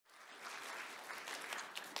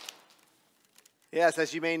Yes,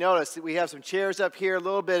 as you may notice, we have some chairs up here, a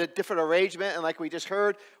little bit of different arrangement, and like we just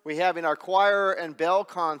heard, we're having our choir and bell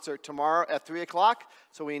concert tomorrow at 3 o'clock.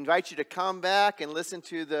 So we invite you to come back and listen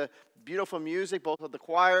to the beautiful music, both of the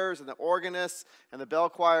choirs and the organists and the bell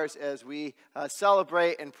choirs, as we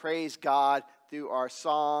celebrate and praise God through our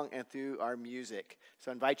song and through our music.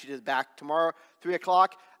 So I invite you to back tomorrow, 3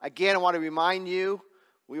 o'clock. Again, I want to remind you,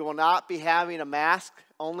 we will not be having a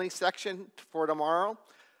mask-only section for tomorrow.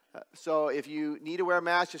 So if you need to wear a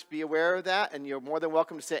mask, just be aware of that, and you're more than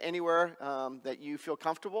welcome to sit anywhere that you feel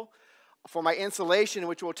comfortable. For my installation,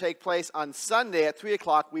 which will take place on Sunday at 3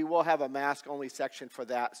 o'clock, we will have a mask-only section for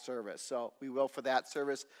that service. So we will for that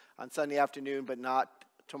service on Sunday afternoon, but not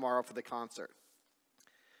tomorrow for the concert.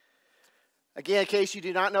 Again, in case you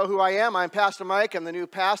do not know who I am, I'm Pastor Mike. I'm the new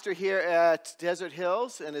pastor here at Desert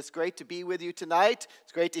Hills, and it's great to be with you tonight.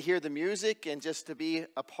 It's great to hear the music and just to be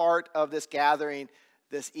a part of this gathering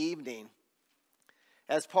this evening.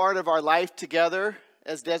 As part of our life together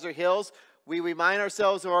as Desert Hills, we remind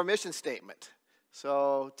ourselves of our mission statement.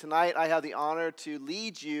 So tonight I have the honor to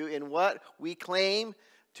lead you in what we claim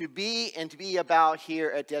to be and to be about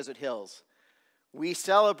here at Desert Hills. We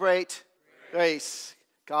celebrate grace,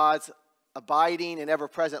 God's abiding and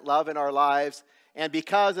ever-present love in our lives, and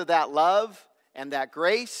because of that love and that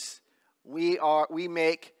grace, we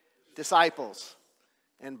make disciples.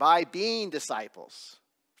 And by being disciples,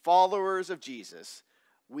 followers of Jesus,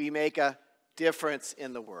 we make a difference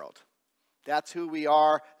in the world. That's who we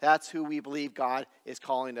are. That's who we believe God is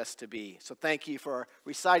calling us to be. So thank you for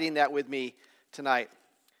reciting that with me tonight.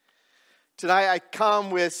 Tonight I come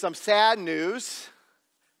with some sad news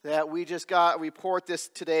that we just got a report this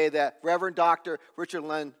today that Reverend Dr. Richard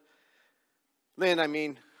Lynn,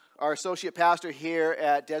 our associate pastor here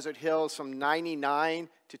at Desert Hills from 1999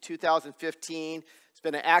 to 2015, has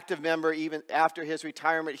been an active member even after his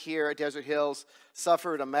retirement here at Desert Hills,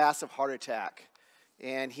 suffered a massive heart attack.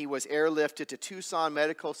 And he was airlifted to Tucson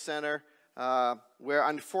Medical Center, where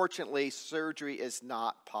unfortunately surgery is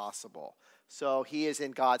not possible. So he is in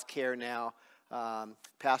God's care now.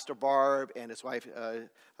 Pastor Barb and his wife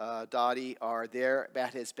Dottie are there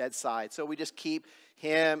at his bedside. So we just keep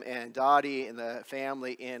him and Dottie and the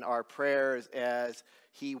family in our prayers as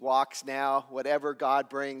he walks now. Whatever God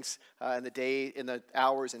brings in the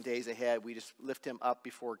hours and days ahead, we just lift him up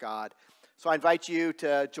before God. So I invite you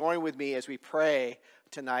to join with me as we pray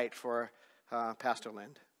tonight for Pastor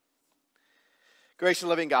Lind. Gracious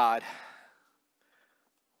living God,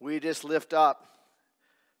 we just lift up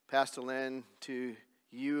Pastor Lind to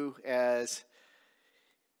you as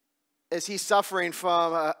he's suffering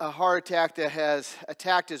from a heart attack that has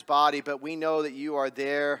attacked his body, but we know that you are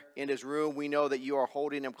there in his room. We know that you are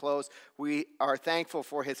holding him close. We are thankful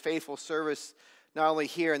for his faithful service, not only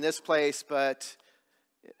here in this place, but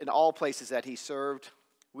in all places that he served.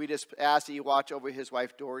 We just ask that you watch over his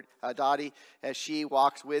wife, Dottie, as she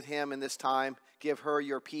walks with him in this time. Give her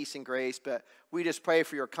your peace and grace, but we just pray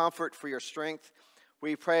for your comfort, for your strength.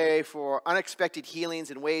 We pray for unexpected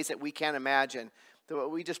healings in ways that we can't imagine.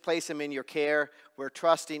 We just place him in your care. We're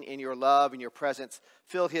trusting in your love and your presence.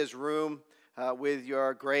 Fill his room with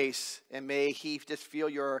your grace, and may he just feel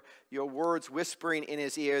your words whispering in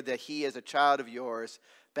his ear that he is a child of yours,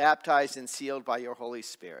 baptized and sealed by your Holy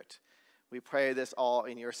Spirit. We pray this all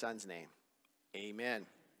in your Son's name. Amen.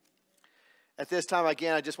 At this time,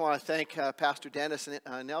 again, I just want to thank Pastor Dennis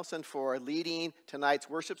Nelson for leading tonight's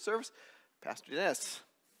worship service. Pastor Dennis.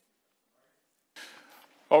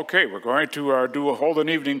 Okay, we're going to hold an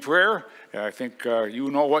evening prayer. I think you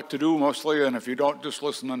know what to do mostly, and if you don't, just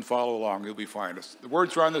listen and follow along. You'll be fine. The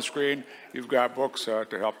words are on the screen. You've got books to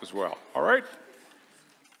help as well. All right?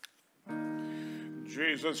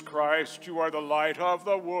 Jesus Christ, you are the light of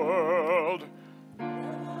the world. The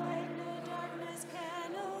light no darkness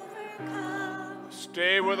can overcome.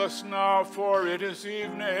 Stay with us now, for it is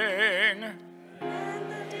evening. And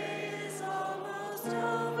the day is almost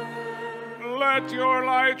over. Let your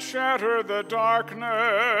light shatter the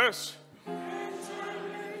darkness. And turn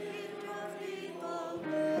your heap of people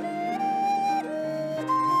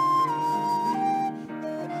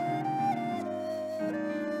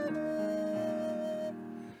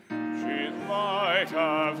light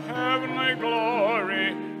of heavenly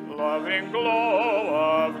glory, loving glow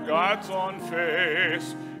of God's own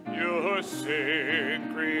face, you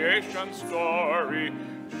sing creation's story,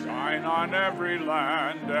 shine on every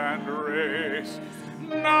land and race.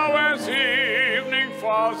 Now as evening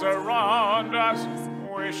falls around us,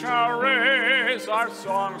 we shall raise our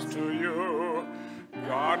songs to you.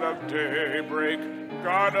 God of daybreak,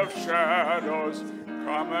 God of shadows,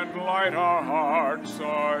 come and light our hearts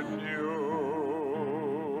anew.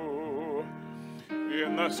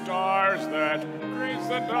 in the stars that crease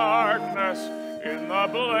the darkness, in the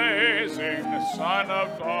blazing sun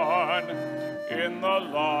of dawn, in the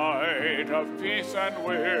light of peace and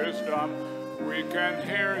wisdom, we can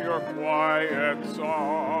hear your quiet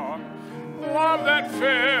song. Love that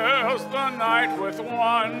fills the night with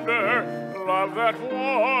wonder, love that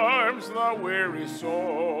warms the weary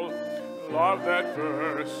soul, love that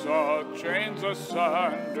bursts all chains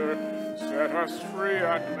asunder, set us free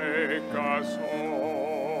and make us whole.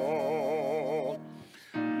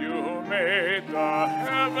 You made the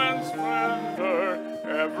heavens splendor,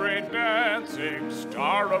 every dancing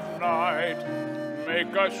star of night.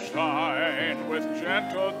 Make us shine with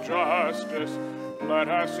gentle justice, let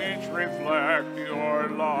us each reflect your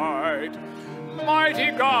light.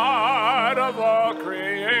 Mighty God of all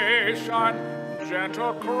creation,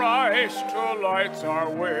 gentle Christ who lights our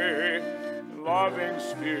way, loving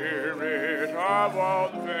Spirit of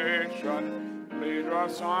salvation, lead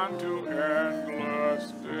us on to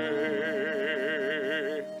endless day.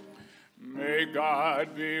 May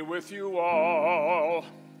God be with you all.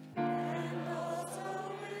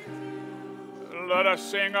 Let us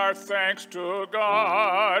sing our thanks to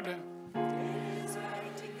God. It is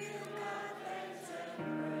right to give God thanks and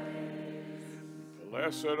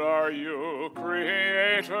praise. Blessed are you,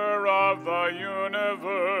 Creator of the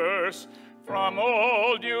universe. From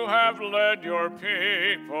old you have led your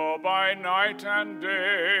people by night and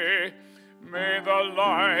day. May the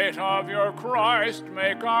light of your Christ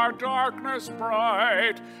make our darkness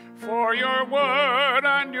bright. For your word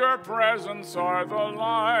and your presence are the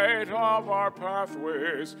light of our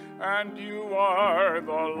pathways, and you are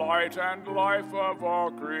the light and life of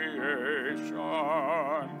all creation.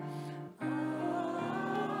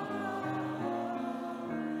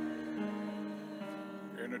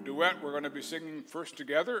 In a duet, we're going to be singing first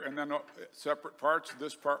together, and then separate parts.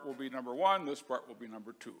 This part will be number 1, this part will be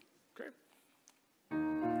number 2. Okay?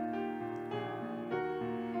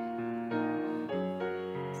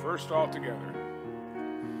 First all together.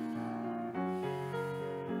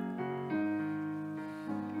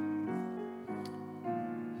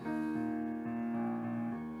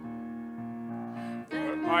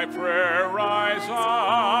 Let my prayer rise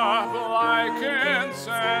up like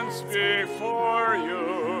incense before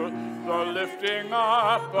you, the lifting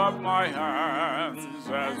up of my hands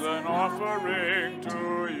as an offering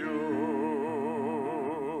to you.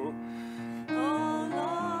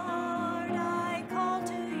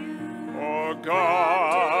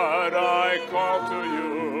 God, I call to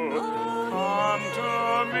you, come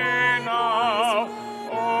to me now.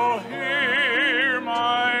 Oh, hear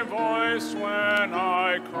my voice when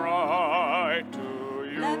I cry to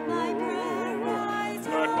you.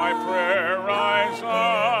 Let my prayer rise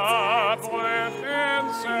up with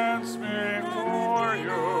incense before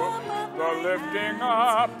you, the lifting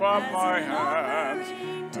up of my hands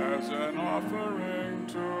as an offering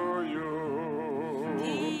to you.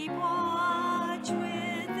 Keep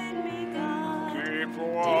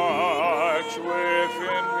watch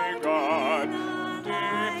within me, God.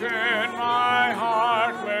 Deep in my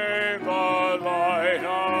heart may the light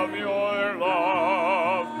of your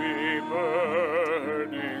love be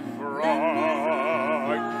burning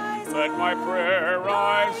bright. Let my prayer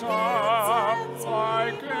rise up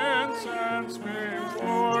like incense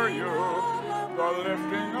before you, the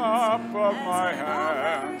lifting up of my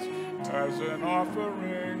hands as an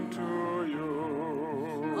offering to you.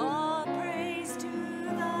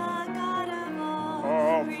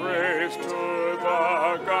 All praise to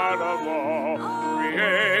the God of all,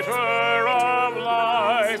 Creator of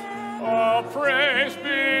life. All praise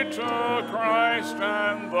be to Christ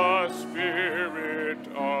and the Spirit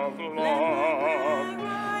of love.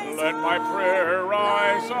 Let my prayer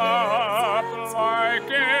rise up like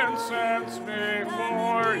incense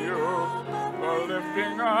before you, the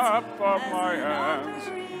lifting up of my hands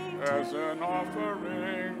as an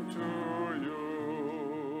offering to you.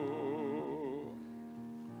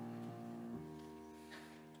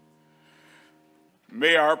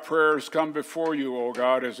 May our prayers come before you, O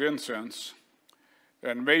God, as incense,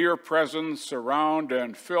 and may your presence surround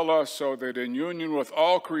and fill us so that in union with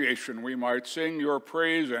all creation we might sing your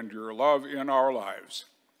praise and your love in our lives.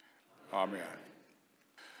 Amen.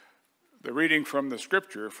 The reading from the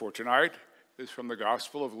scripture for tonight is from the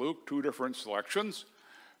Gospel of Luke, 2 different selections.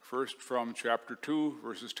 First from chapter 2,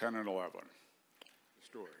 verses 10 and 11.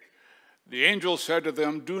 Story. The angel said to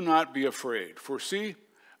them, "Do not be afraid, for see,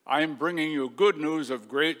 I am bringing you good news of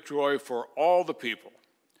great joy for all the people.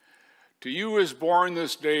 To you is born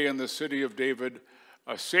this day in the city of David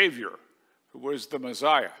a Savior, who is the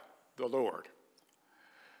Messiah, the Lord."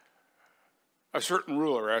 A certain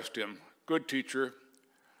ruler asked him, "Good teacher,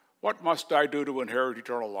 "What must I do to inherit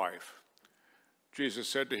eternal life?" Jesus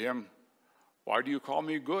said to him, "Why do you call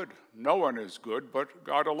me good? No one is good but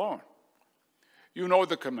God alone. You know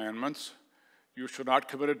the commandments. You shall not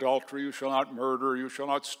commit adultery, you shall not murder, you shall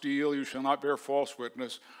not steal, you shall not bear false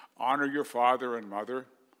witness, honor your father and mother."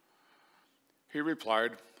 He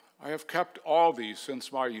replied, "I have kept all these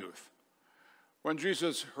since my youth." When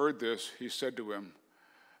Jesus heard this, he said to him,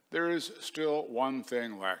 "There is still one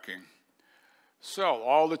thing lacking. Sell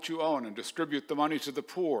all that you own and distribute the money to the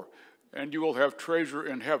poor, and you will have treasure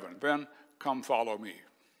in heaven. Then come follow me."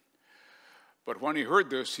 But when he heard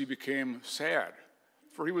this, he became sad,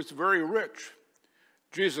 for he was very rich.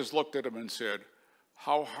 Jesus looked at him and said,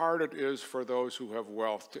 "How hard it is for those who have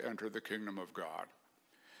wealth to enter the kingdom of God.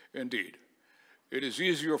 Indeed, it is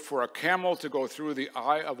easier for a camel to go through the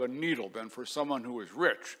eye of a needle than for someone who is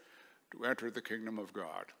rich to enter the kingdom of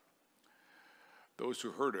God." Those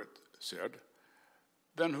who heard it said,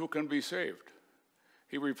 "Then who can be saved?"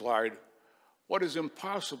 He replied, "What is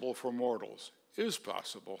impossible for mortals is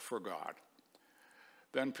possible for God."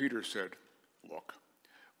 Then Peter said, "Look,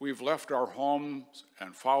 we've left our homes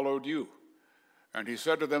and followed you." And he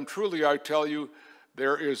said to them, "Truly I tell you,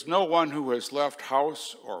 there is no one who has left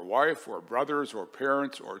house or wife or brothers or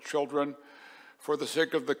parents or children for the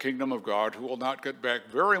sake of the kingdom of God who will not get back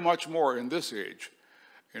very much more in this age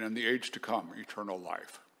and in the age to come, eternal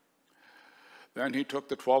life." Then he took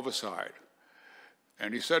the 12 aside,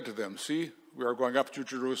 and he said to them, "See, we are going up to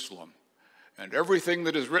Jerusalem, and everything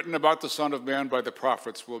that is written about the Son of Man by the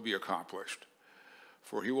prophets will be accomplished.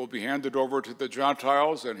 For he will be handed over to the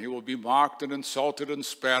Gentiles, and he will be mocked and insulted and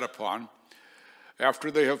spat upon. After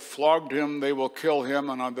they have flogged him, they will kill him,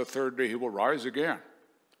 and on the third day he will rise again."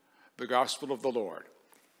 The gospel of the Lord.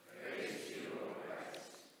 Praise to you, O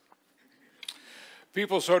Christ.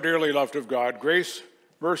 People so dearly loved of God, grace,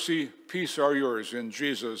 mercy, peace are yours in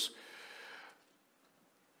Jesus,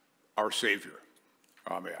 our Savior.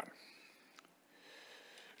 Amen.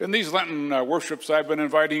 In these Lenten worships, I've been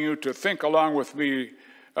inviting you to think along with me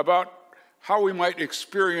about how we might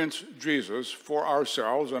experience Jesus for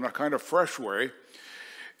ourselves in a kind of fresh way,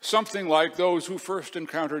 something like those who first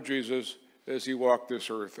encountered Jesus as he walked this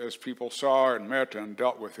earth, as people saw and met and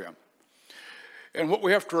dealt with him. And what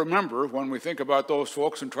we have to remember when we think about those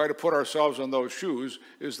folks and try to put ourselves in those shoes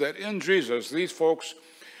is that in Jesus, these folks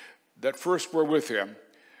that first were with him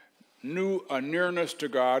knew a nearness to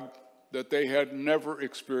God that they had never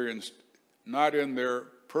experienced, not in their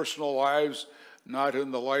personal lives, not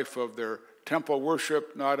in the life of their temple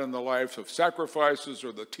worship, not in the lives of sacrifices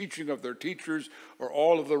or the teaching of their teachers or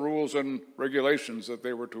all of the rules and regulations that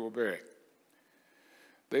they were to obey.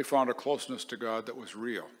 They found a closeness to God that was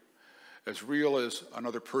real as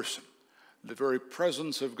another person, the very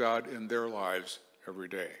presence of God in their lives every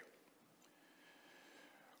day.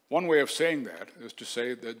 One way of saying that is to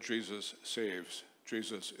say that Jesus saves.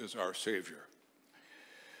 Jesus is our Savior.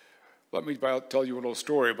 Let me tell you a little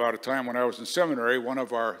story about a time when I was in seminary. One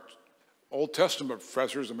of our Old Testament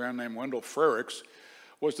professors, a man named Wendell Frericks,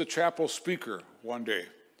 was the chapel speaker one day.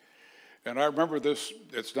 And I remember this,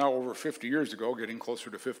 it's now over 50 years ago, getting closer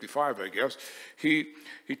to 55, I guess. He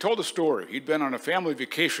told a story. He'd been on a family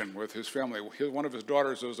vacation with his family. One of his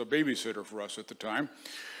daughters was a babysitter for us at the time.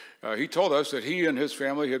 He told us that he and his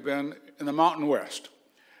family had been in the Mountain West.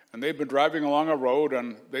 And they'd been driving along a road,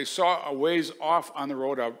 and they saw a ways off on the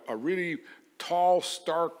road a really tall,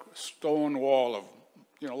 stark stone wall of,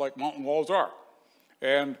 like mountain walls are.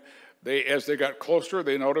 And as they got closer,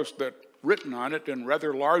 they noticed that written on it in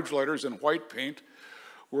rather large letters in white paint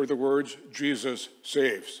were the words, "Jesus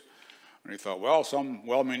saves." And he thought, well, some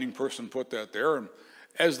well-meaning person put that there. And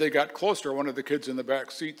as they got closer, one of the kids in the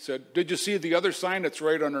back seat said, "Did you see the other sign that's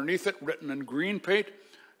right underneath it, written in green paint?"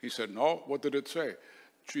 He said, "No, what did it say?"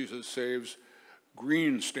 "Jesus saves,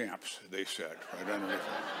 green stamps," they said, right underneath it.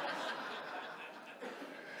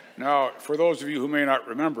 Now, for those of you who may not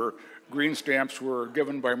remember, green stamps were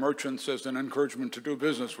given by merchants as an encouragement to do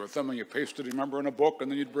business with them, and you pasted a number in a book,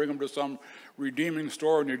 and then you'd bring them to some redeeming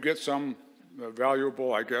store, and you'd get some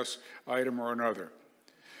valuable, I guess, item or another.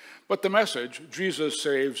 But the message, Jesus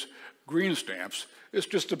saves, green stamps, is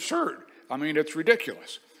just absurd. I mean, it's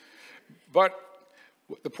ridiculous. But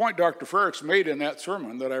the point Dr. Frericks made in that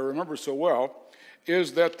sermon that I remember so well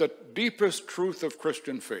is that the deepest truth of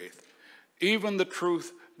Christian faith, even the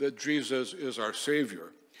truth that Jesus is our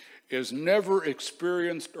Savior, is never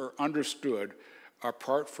experienced or understood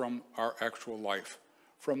apart from our actual life,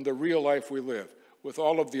 from the real life we live, with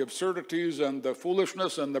all of the absurdities and the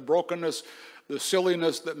foolishness and the brokenness, the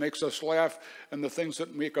silliness that makes us laugh, and the things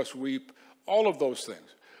that make us weep, all of those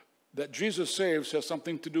things. That Jesus saves has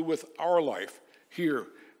something to do with our life here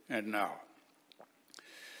and now.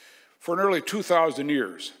 For nearly 2,000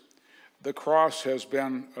 years, the cross has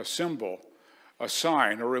been a symbol, a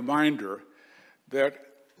sign, a reminder that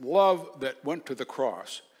love that went to the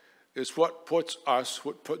cross is what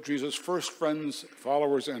put Jesus' first friends,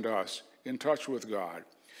 followers, and us in touch with God,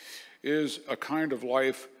 is a kind of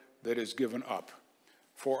life that is given up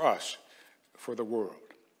for us, for the world.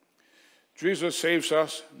 Jesus saves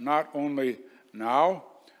us not only now,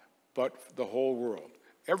 but the whole world.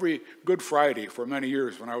 Every Good Friday for many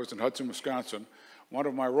years when I was in Hudson, Wisconsin, one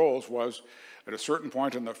of my roles was at a certain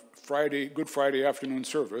point in the Good Friday afternoon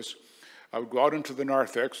service, I would go out into the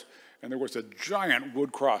narthex, and there was a giant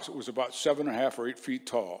wood cross. It was about 7.5 or 8 feet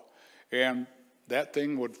tall. And that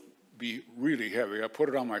thing would be really heavy. I put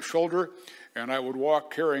it on my shoulder, and I would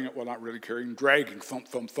walk carrying it, well, not really carrying, dragging, thump,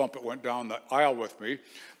 thump, thump. It went down the aisle with me.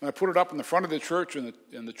 And I put it up in the front of the church in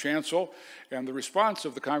the chancel, and the response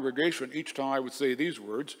of the congregation, each time I would say these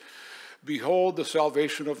words, "Behold the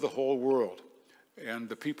salvation of the whole world." And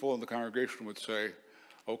the people in the congregation would say,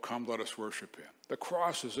 "Oh, come, let us worship him." The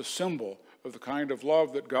cross is a symbol of the kind of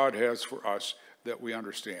love that God has for us that we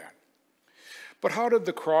understand. But how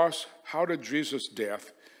did Jesus'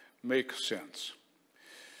 death make sense?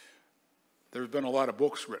 There's been a lot of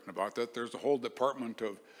books written about that. There's a whole department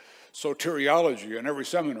of soteriology in every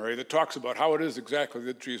seminary that talks about how it is exactly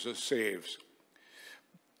that Jesus saves.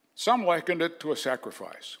 Some likened it to a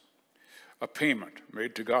sacrifice, a payment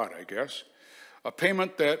made to God, I guess, a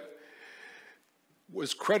payment that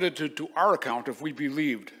was credited to our account if we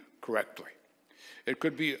believed correctly. It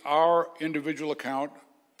could be our individual account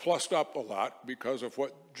plussed up a lot because of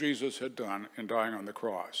what Jesus had done in dying on the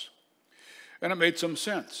cross. And it made some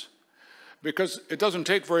sense, because it doesn't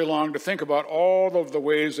take very long to think about all of the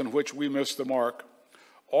ways in which we miss the mark,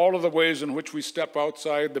 all of the ways in which we step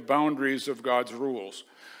outside the boundaries of God's rules.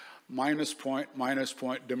 Minus point,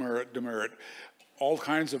 demerit, demerit, all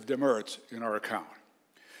kinds of demerits in our account.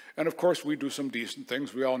 And of course, we do some decent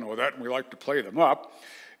things. We all know that, and we like to play them up.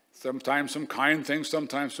 Sometimes some kind things,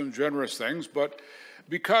 sometimes some generous things. But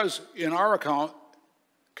because in our account,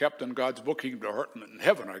 kept in God's booking department in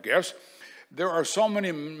heaven, I guess, there are so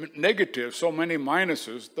many negatives, so many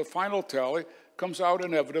minuses, the final tally comes out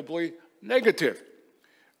inevitably negative.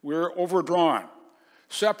 We're overdrawn,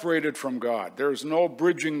 separated from God. There's no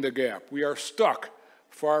bridging the gap. We are stuck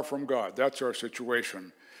far from God. That's our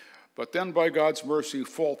situation. But then by God's mercy,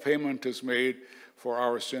 full payment is made for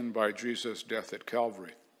our sin by Jesus' death at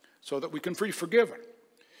Calvary, so that we can be forgiven.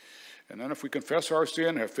 And then if we confess our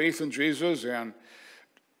sin, have faith in Jesus, and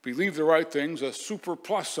believe the right things, a super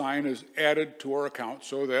plus sign is added to our account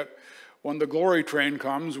so that when the glory train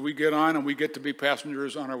comes, we get on and we get to be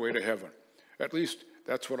passengers on our way to heaven. At least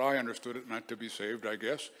that's what I understood it meant to be saved, I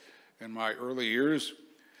guess, in my early years.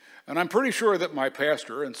 And I'm pretty sure that my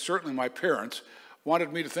pastor, and certainly my parents,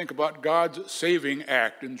 wanted me to think about God's saving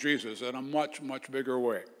act in Jesus in a much, much bigger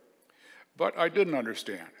way. But I didn't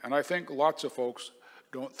understand, and I think lots of folks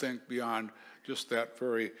don't think beyond just that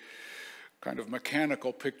very kind of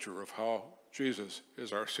mechanical picture of how Jesus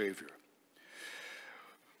is our Savior.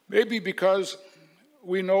 Maybe because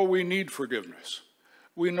we know we need forgiveness.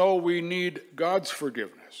 We know we need God's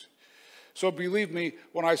forgiveness. So believe me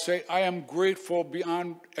when I say I am grateful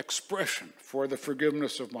beyond expression for the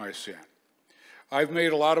forgiveness of my sin. I've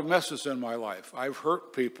made a lot of messes in my life. I've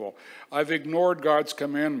hurt people. I've ignored God's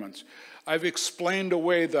commandments. I've explained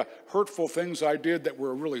away the hurtful things I did that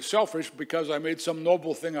were really selfish because I made some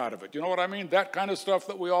noble thing out of it. You know what I mean? That kind of stuff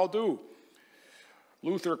that we all do.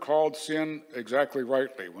 Luther called sin exactly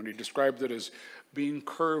rightly when he described it as being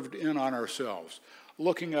curved in on ourselves,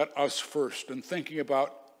 looking at us first and thinking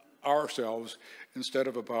about ourselves instead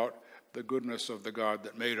of about the goodness of the God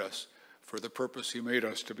that made us for the purpose he made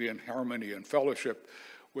us to be in harmony and fellowship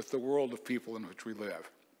with the world of people in which we live.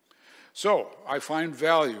 So I find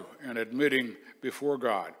value in admitting before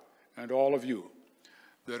God and all of you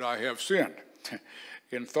that I have sinned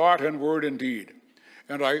in thought and word and deed.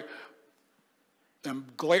 And I am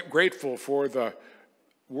grateful for the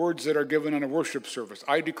words that are given in a worship service.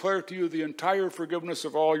 I declare to you the entire forgiveness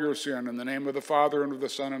of all your sin in the name of the Father and of the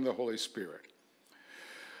Son and of the Holy Spirit.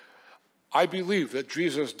 I believe that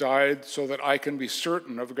Jesus died so that I can be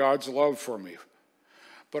certain of God's love for me,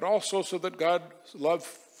 but also so that God's love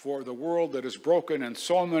for the world that is broken in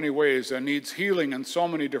so many ways and needs healing in so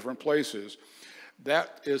many different places,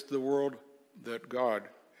 that is the world that God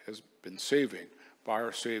has been saving by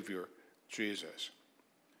our Savior, Jesus.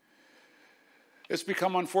 It's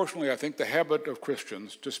become, unfortunately, I think, the habit of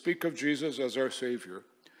Christians to speak of Jesus as our Savior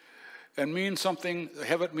and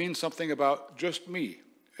have it mean something about just me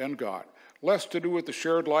and God. Less to do with the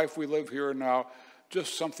shared life we live here and now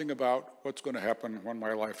just something about what's going to happen when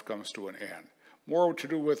my life comes to an end. More to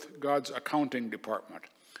do with God's accounting department,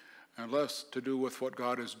 and less to do with what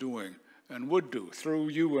God is doing and would do through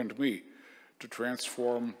you and me to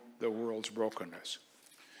transform the world's brokenness.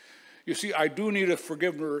 You see, I do need a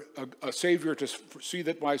forgiver, a Savior to see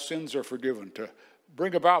that my sins are forgiven, to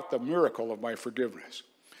bring about the miracle of my forgiveness.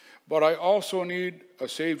 But I also need a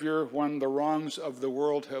Savior when the wrongs of the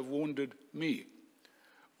world have wounded me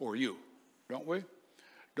or you, don't we?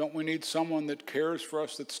 Don't we need someone that cares for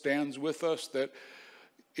us, that stands with us, that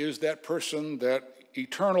is that person, that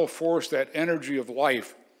eternal force, that energy of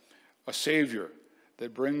life, a Savior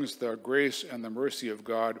that brings the grace and the mercy of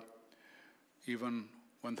God even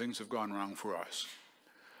when things have gone wrong for us?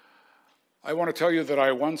 I want to tell you that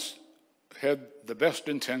I once had the best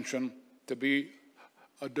intention to be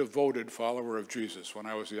a devoted follower of Jesus when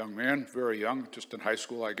I was a young man, very young, just in high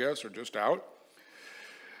school, I guess, or just out.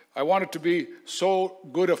 I wanted to be so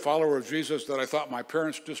good a follower of Jesus that I thought my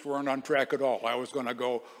parents just weren't on track at all. I was going to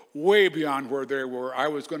go way beyond where they were. I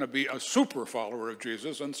was going to be a super follower of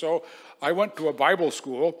Jesus. And so I went to a Bible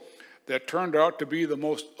school that turned out to be the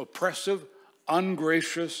most oppressive,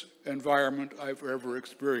 ungracious environment I've ever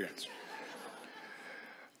experienced.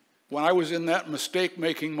 When I was in that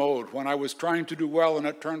mistake-making mode, when I was trying to do well and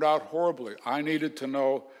it turned out horribly, I needed to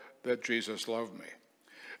know that Jesus loved me.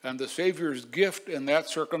 And the Savior's gift in that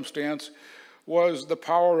circumstance was the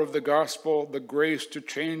power of the gospel, the grace to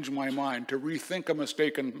change my mind, to rethink a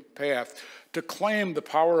mistaken path, to claim the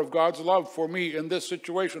power of God's love for me in this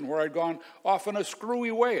situation where I'd gone off in a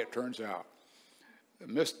screwy way, it turns out.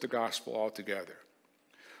 I missed the gospel altogether.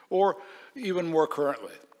 Or even more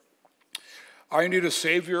currently, I need a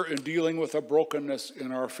Savior in dealing with a brokenness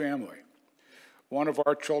in our family. One of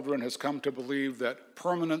our children has come to believe that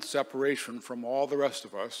permanent separation from all the rest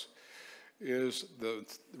of us is the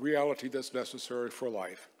reality that's necessary for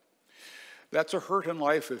life. That's a hurt in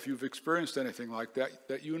life, if you've experienced anything like that,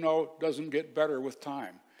 that you know doesn't get better with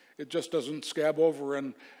time. It just doesn't scab over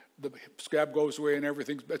and the scab goes away and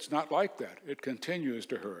everything. It's not like that. It continues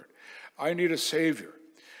to hurt. I need a Savior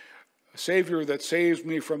that saves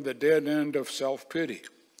me from the dead end of self-pity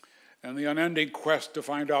and the unending quest to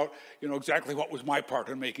find out, exactly what was my part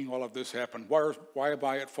in making all of this happen. Why am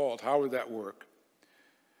I at fault? How would that work?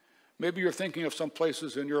 Maybe you're thinking of some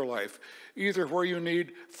places in your life, either where you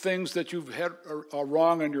need things that you've had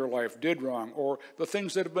wrong in your life, did wrong, or the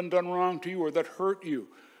things that have been done wrong to you or that hurt you.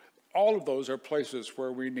 All of those are places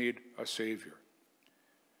where we need a Savior.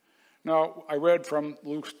 Now, I read from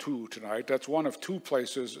Luke 2 tonight. That's one of two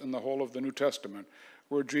places in the whole of the New Testament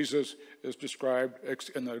where Jesus is described,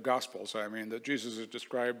 in the Gospels, that Jesus is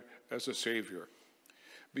described as a Savior.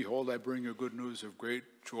 Behold, I bring you good news of great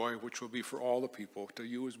joy, which will be for all the people. To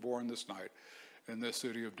you is born this night in this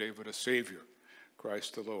city of David a Savior,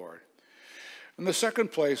 Christ the Lord. And the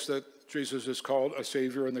second place that Jesus is called a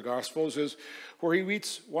Savior in the Gospels is where he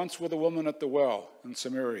meets once with a woman at the well in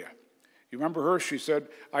Samaria. You remember her? She said,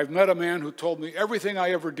 I've met a man who told me everything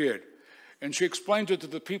I ever did. And she explains it to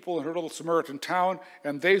the people in her little Samaritan town,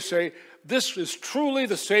 and they say, this is truly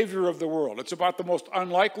the Savior of the world. It's about the most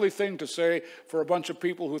unlikely thing to say for a bunch of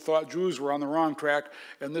people who thought Jews were on the wrong track,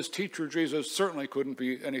 and this teacher, Jesus, certainly couldn't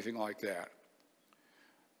be anything like that.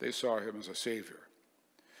 They saw him as a Savior.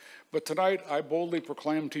 But tonight, I boldly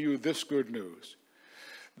proclaim to you this good news.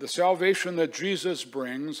 The salvation that Jesus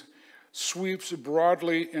brings sweeps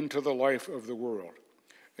broadly into the life of the world.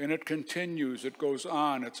 And it continues, it goes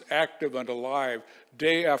on, it's active and alive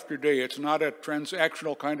day after day. It's not a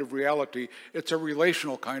transactional kind of reality, it's a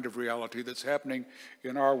relational kind of reality that's happening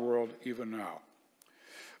in our world even now.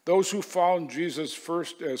 Those who found Jesus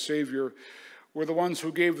first as Savior were the ones who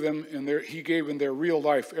he gave in their real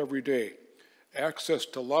life every day. Access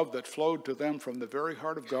to love that flowed to them from the very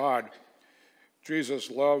heart of God. Jesus'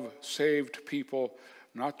 love saved people,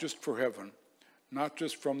 not just for heaven, not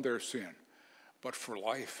just from their sin, but for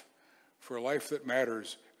life that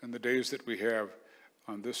matters in the days that we have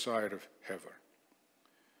on this side of heaven.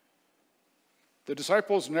 The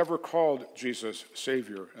disciples never called Jesus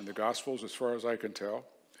Savior in the Gospels, as far as I can tell,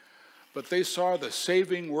 but they saw the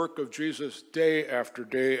saving work of Jesus day after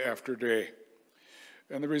day after day.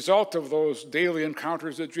 And the result of those daily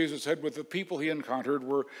encounters that Jesus had with the people he encountered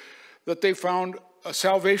were that they found a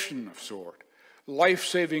salvation of sort,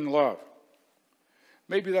 life-saving love.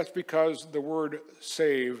 Maybe that's because the word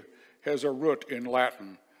save has a root in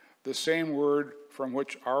Latin, the same word from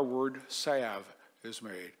which our word salve is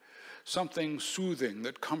made. Something soothing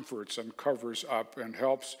that comforts and covers up and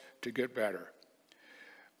helps to get better.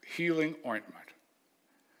 Healing ointment.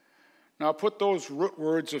 Now put those root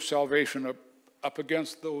words of salvation up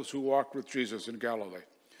against those who walked with Jesus in Galilee.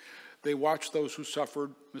 They watched those who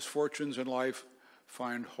suffered misfortunes in life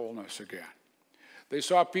find wholeness again. They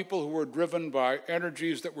saw people who were driven by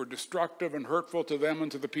energies that were destructive and hurtful to them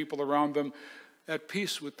and to the people around them at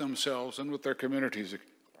peace with themselves and with their communities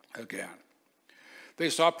again. They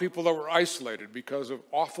saw people that were isolated because of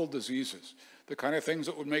awful diseases, the kind of things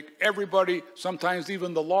that would make everybody, sometimes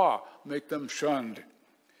even the law, make them shunned.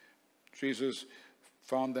 Jesus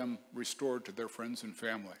found them restored to their friends and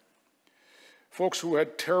family. Folks who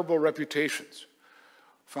had terrible reputations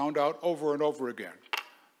found out over and over again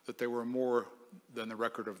that they were more than the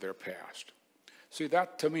record of their past. See,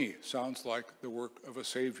 that to me sounds like the work of a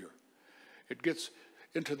Savior. It gets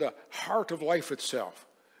into the heart of life itself,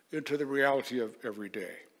 into the reality of every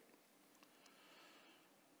day.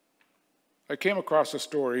 I came across a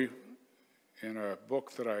story in a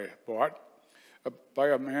book that I bought by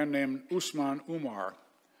a man named Usman Umar.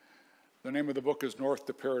 The name of the book is North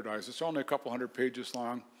to Paradise. It's only a couple hundred pages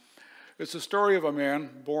long. It's the story of a man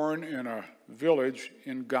born in a village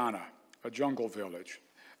in Ghana, a jungle village.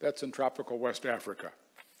 That's in tropical West Africa.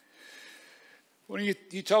 When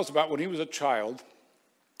he tells about when he was a child,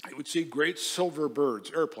 he would see great silver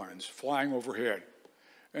birds, airplanes, flying overhead.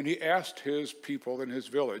 And he asked his people in his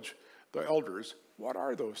village, the elders, what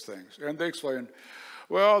are those things? And they explained,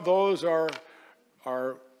 well, those are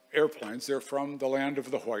airplanes. They're from the land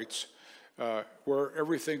of the whites, where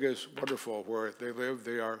everything is wonderful, where they live.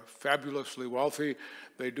 They are fabulously wealthy.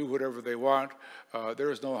 They do whatever they want.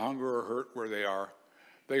 There is no hunger or hurt where they are.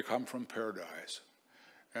 They come from paradise.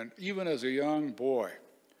 And even as a young boy,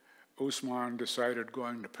 Usman decided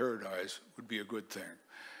going to paradise would be a good thing.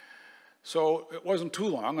 So it wasn't too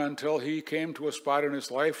long until he came to a spot in his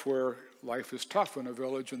life where life is tough in a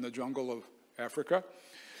village in the jungle of Africa,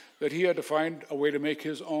 that he had to find a way to make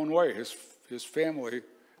his own way. His family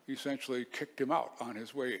essentially kicked him out on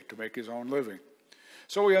his way to make his own living.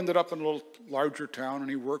 So he ended up in a little larger town, and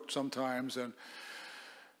he worked sometimes, and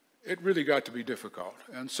it really got to be difficult.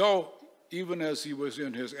 And so even as he was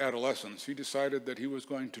in his adolescence, he decided that he was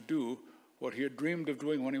going to do what he had dreamed of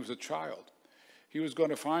doing when he was a child. He was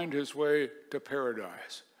going to find his way to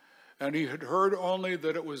paradise. And he had heard only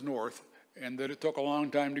that it was north and that it took a long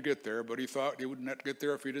time to get there, but he thought he would not get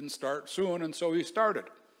there if he didn't start soon, and so he started.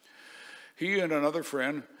 He and another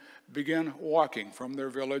friend began walking from their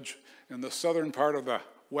village in the southern part of the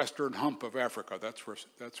western hump of Africa.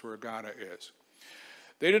 That's where Ghana is.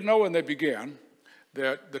 They didn't know when they began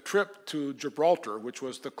that the trip to Gibraltar, which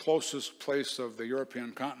was the closest place of the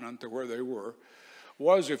European continent to where they were,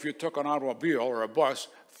 was, if you took an automobile or a bus,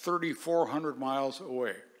 3,400 miles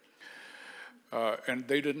away. And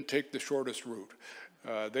they didn't take the shortest route.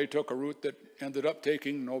 They took a route that ended up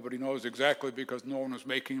taking, nobody knows exactly because no one was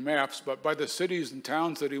making maps, but by the cities and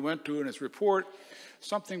towns that he went to in his report,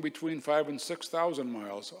 something between 5,000 and 6,000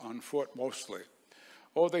 miles on foot mostly.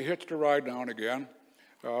 Oh, they hitched a ride now and again,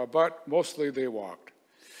 but mostly they walked.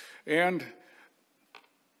 And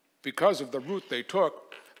because of the route they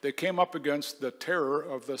took, they came up against the terror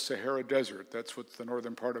of the Sahara Desert. That's what the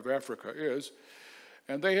northern part of Africa is.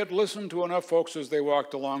 And they had listened to enough folks as they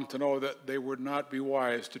walked along to know that they would not be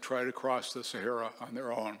wise to try to cross the Sahara on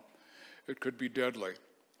their own. It could be deadly.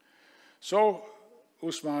 So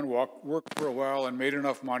Usman worked for a while and made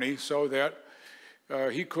enough money so that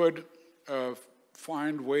he could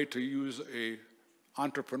find a way to use an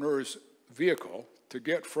entrepreneur's vehicle to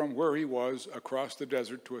get from where he was across the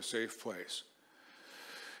desert to a safe place.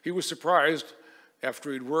 He was surprised,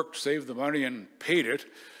 after he'd worked, saved the money, and paid it,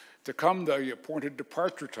 to come the appointed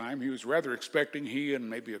departure time. He was rather expecting he and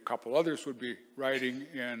maybe a couple others would be riding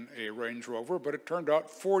in a Range Rover, but it turned out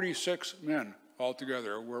 46 men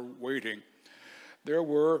altogether were waiting. There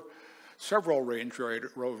were several Range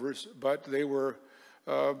Rovers, but they were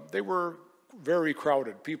very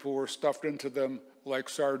crowded. People were stuffed into them like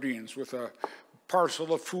sardines with a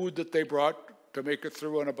parcel of food that they brought to make it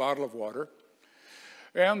through and a bottle of water.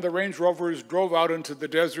 And the Range Rovers drove out into the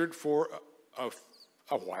desert for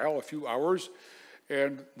a while, a few hours,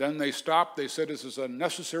 and then they stopped. They said, this is a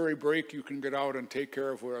necessary break. You can get out and take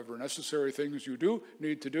care of whatever necessary things you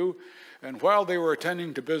need to do. And while they were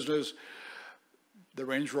attending to business, the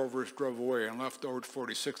Range Rovers drove away and left over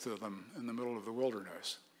 46 of them in the middle of the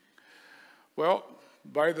wilderness. Well,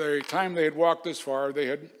 by the time they had walked this far, they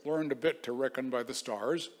had learned a bit to reckon by the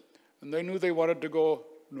stars, and they knew they wanted to go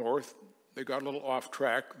north. They got a little off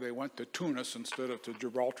track. They went to Tunis instead of to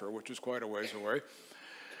Gibraltar, which is quite a ways away.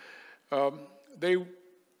 They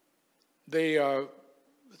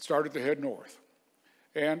started to head north.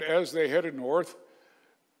 And as they headed north,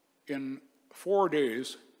 in 4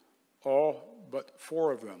 days, all but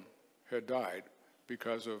 4 of them had died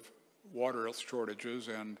because of water shortages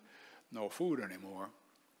and no food anymore.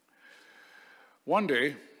 One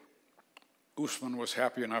day, Usman was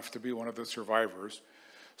happy enough to be one of the survivors.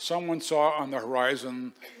 Someone saw on the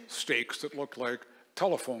horizon stakes that looked like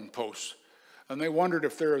telephone posts. And they wondered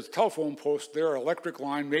if there was a telephone post there, electric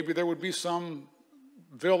line, maybe there would be some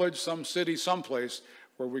village, some city, someplace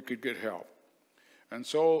where we could get help. And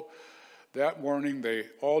so that morning they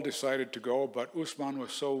all decided to go, but Usman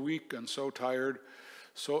was so weak and so tired,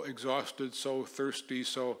 so exhausted, so thirsty,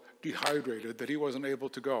 so dehydrated that he wasn't able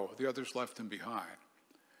to go. The others left him behind.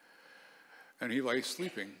 And he lay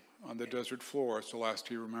sleeping on the desert floor. It's the last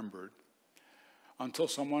he remembered, until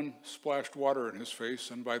someone splashed water in his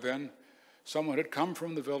face, and by then someone had come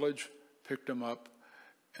from the village, picked him up,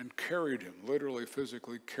 and carried him, literally,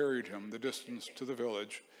 physically carried him the distance to the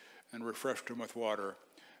village and refreshed him with water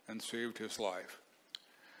and saved his life.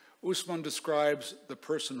 Usman describes the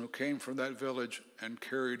person who came from that village and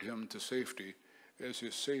carried him to safety as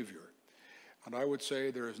his savior. And I would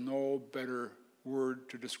say there is no better word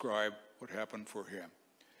to describe what happened for him.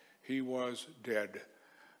 He was dead,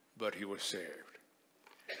 but he was saved.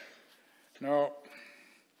 Now,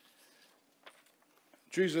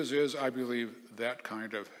 Jesus is, I believe, that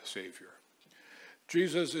kind of Savior.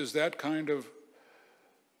 Jesus is that kind of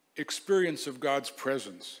experience of God's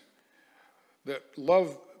presence, that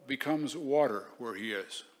love becomes water where he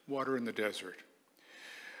is, water in the desert.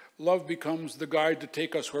 Love becomes the guide to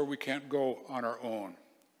take us where we can't go on our own,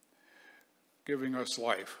 giving us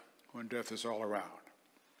life when death is all around.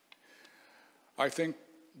 I think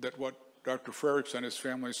that what Dr. Frericks and his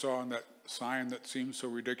family saw in that sign that seems so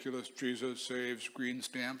ridiculous, Jesus saves, green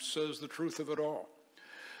stamps, says the truth of it all.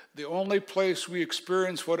 The only place we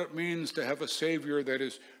experience what it means to have a Savior that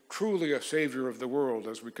is truly a Savior of the world,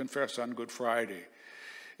 as we confess on Good Friday,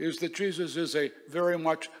 is that Jesus is a very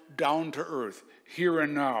much down-to-earth, here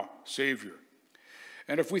and now Savior.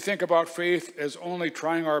 And if we think about faith as only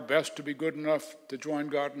trying our best to be good enough to join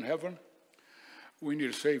God in heaven, we need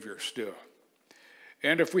a Savior still.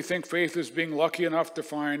 And if we think faith is being lucky enough to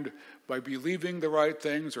find, by believing the right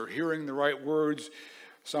things or hearing the right words,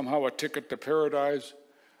 somehow a ticket to paradise,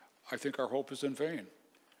 I think our hope is in vain.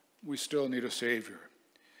 We still need a Savior.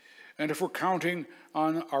 And if we're counting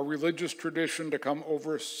on our religious tradition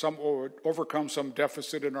to overcome some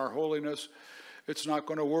deficit in our holiness, it's not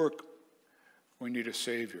going to work. We need a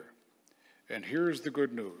Savior. And here's the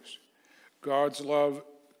good news. God's love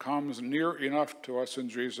comes near enough to us in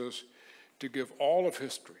Jesus to give all of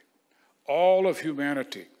history, all of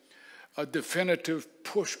humanity, a definitive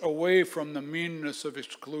push away from the meanness of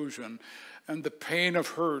exclusion and the pain of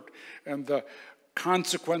hurt and the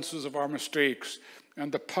consequences of our mistakes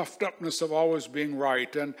and the puffed upness of always being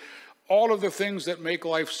right and all of the things that make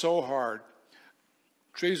life so hard.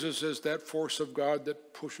 Jesus is that force of God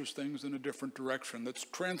that pushes things in a different direction, that's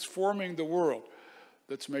transforming the world,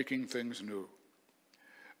 that's making things new.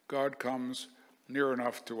 God comes near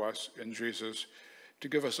enough to us in Jesus to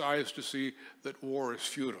give us eyes to see that war is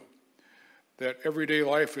futile, that everyday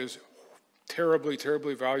life is terribly,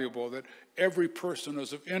 terribly valuable, that every person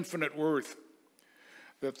is of infinite worth,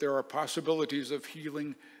 that there are possibilities of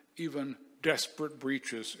healing even desperate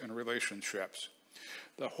breaches in relationships.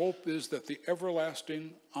 The hope is that the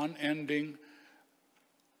everlasting, unending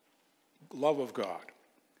love of God,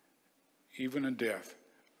 even in death,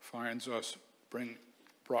 finds us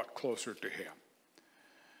brought closer to him.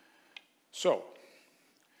 So,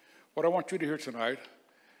 what I want you to hear tonight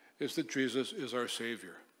is that Jesus is our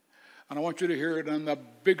Savior. And I want you to hear it in the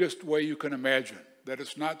biggest way you can imagine, that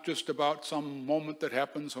it's not just about some moment that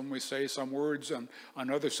happens when we say some words and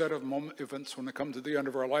another set of events when it comes to the end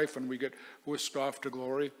of our life and we get whisked off to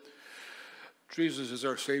glory. Jesus is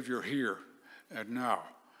our Savior here and now,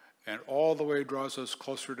 and all the way draws us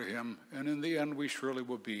closer to him, and in the end we surely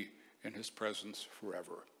will be in his presence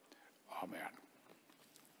forever. Amen.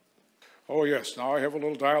 Oh yes, now I have a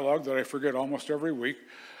little dialogue that I forget almost every week.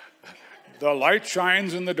 The light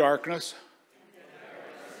shines in the darkness.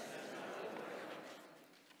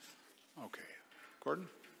 Okay, Gordon?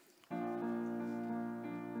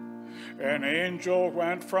 An angel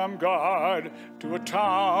went from God to a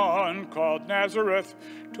town called Nazareth,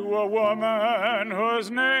 to a woman whose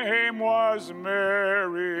name was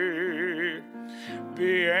Mary.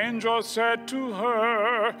 The angel said to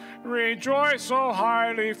her, "Rejoice, O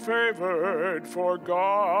highly favored, for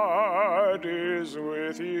God is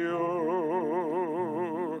with you.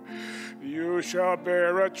 You shall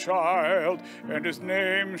bear a child, and his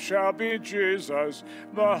name shall be Jesus,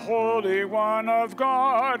 the Holy One of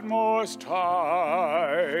God Most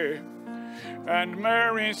High. And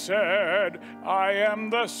Mary said, I am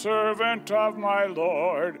the servant of my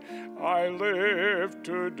Lord. I live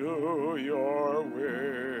to do your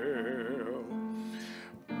will.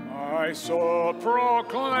 My soul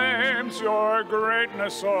proclaims your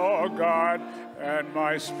greatness, O God, and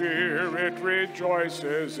my spirit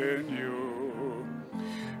rejoices in you.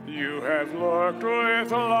 You have looked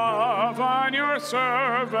with love on your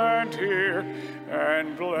servant here,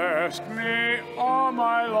 and blessed me all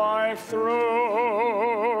my life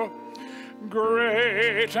through.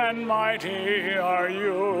 Great and mighty are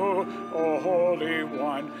you, O Holy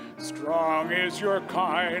One. Strong is your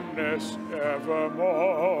kindness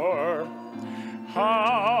evermore.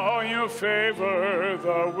 How you favor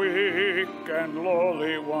the weak and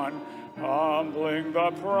lowly one, humbling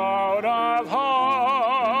the proud of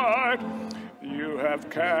heart. You have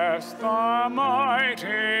cast the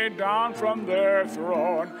mighty down from their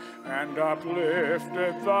throne, and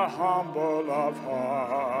uplifted the humble of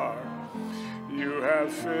heart. You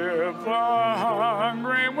have filled the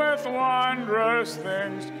hungry with wondrous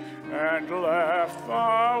things, and left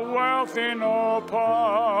the wealthy no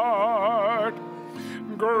part.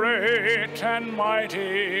 Great and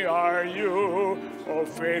mighty are you, O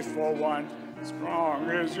faithful one.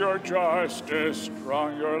 Strong is your justice,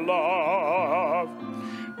 strong your love.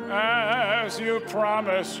 As you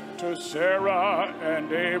promised to Sarah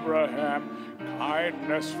and Abraham,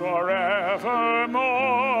 kindness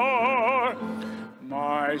forevermore.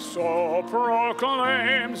 My soul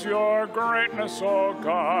proclaims your greatness, O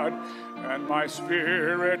God, and my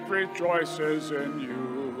spirit rejoices in you.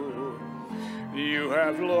 You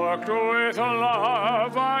have looked with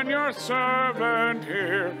love on your servant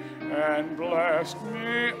here, and blessed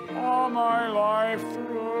me all my life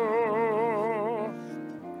through.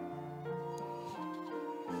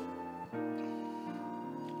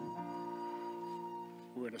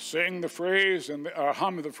 We're going to sing the phrase and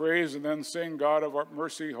hum the phrase, and then sing God of our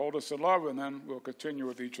mercy, hold us in love, and then we'll continue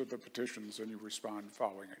with each of the petitions, and you respond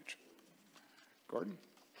following each. Gordon?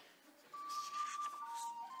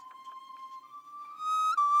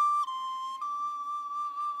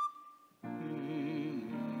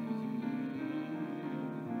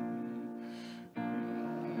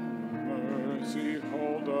 Mercy,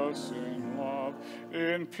 hold us in love.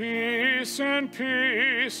 In peace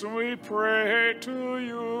we pray to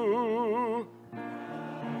you.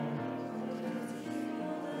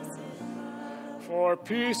 For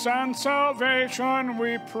peace and salvation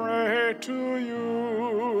we pray to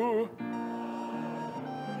you.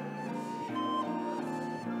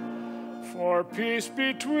 For peace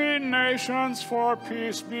between nations, for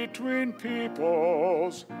peace between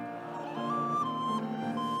peoples.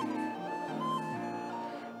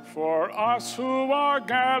 For us who are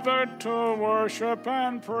gathered to worship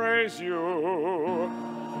and praise you.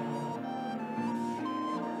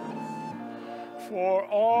 For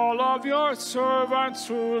all of your servants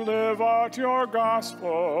who live out your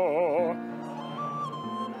gospel.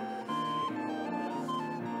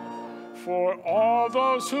 For all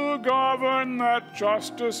those who govern, that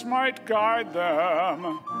justice might guide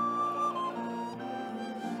them.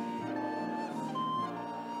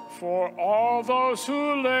 For all those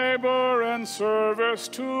who labor in service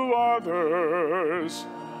to others.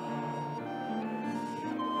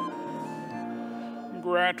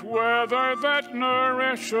 Grant weather that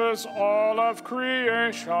nourishes all of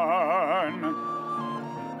creation.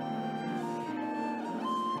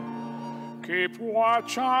 Keep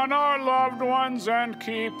watch on our loved ones and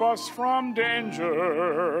keep us from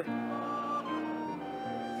danger.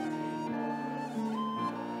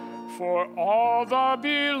 For all the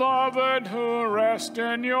beloved who rest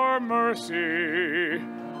in your mercy.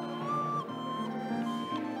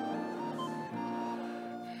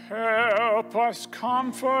 Help us,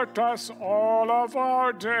 comfort us all of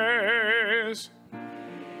our days.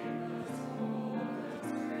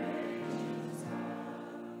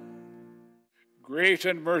 Great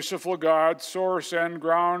and merciful God, source and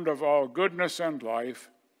ground of all goodness and life,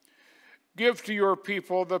 give to your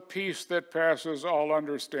people the peace that passes all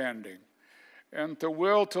understanding, and the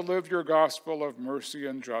will to live your gospel of mercy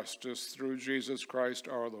and justice through Jesus Christ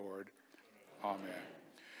our Lord. Amen.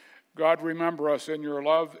 God, remember us in your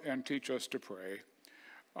love and teach us to pray.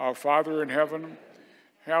 Our Father in heaven,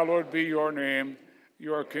 hallowed be your name.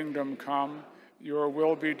 Your kingdom come, your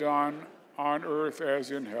will be done on earth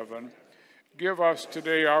as in heaven. Give us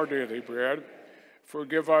today our daily bread.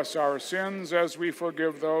 Forgive us our sins as we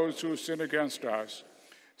forgive those who sin against us.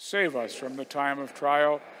 Save us from the time of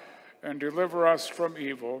trial and deliver us from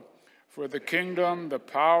evil. For the kingdom, the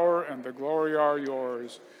power, and the glory are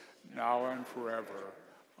yours, now and forever.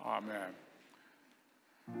 Amen.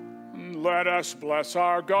 Let us bless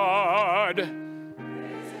our God.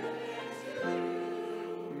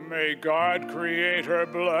 May God Creator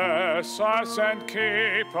bless us and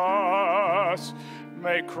keep us.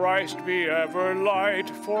 May Christ be ever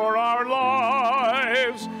light for our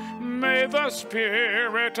lives. May the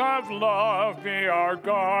Spirit of love be our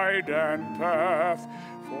guide and path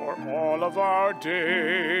for all of our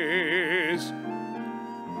days.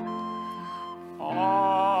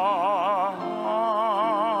 Amen.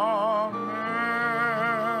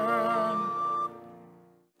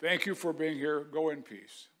 Thank you for being here. Go in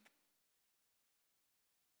peace.